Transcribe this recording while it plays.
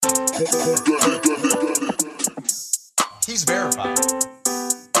He's verified.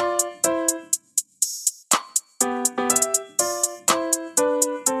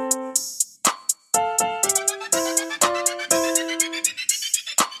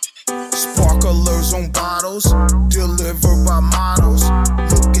 Sparklers on bottles, delivered by models.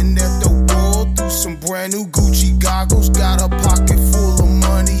 Looking at the world through some brand new Gucci goggles. Got a pocket full of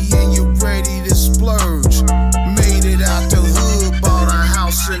money and you're ready to splurge. Made it out the hood, bought a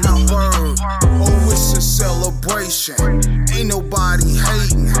house in a bird. Oh, it's a celebration, ain't nobody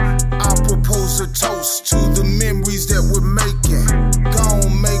hating. I propose a toast to the memories that we're making.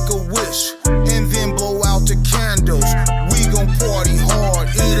 Gon' make a wish and then blow out the candles. We gon' party hard,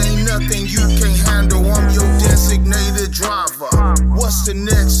 it ain't nothing you can't handle. I'm your designated driver. What's the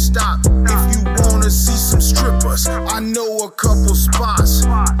next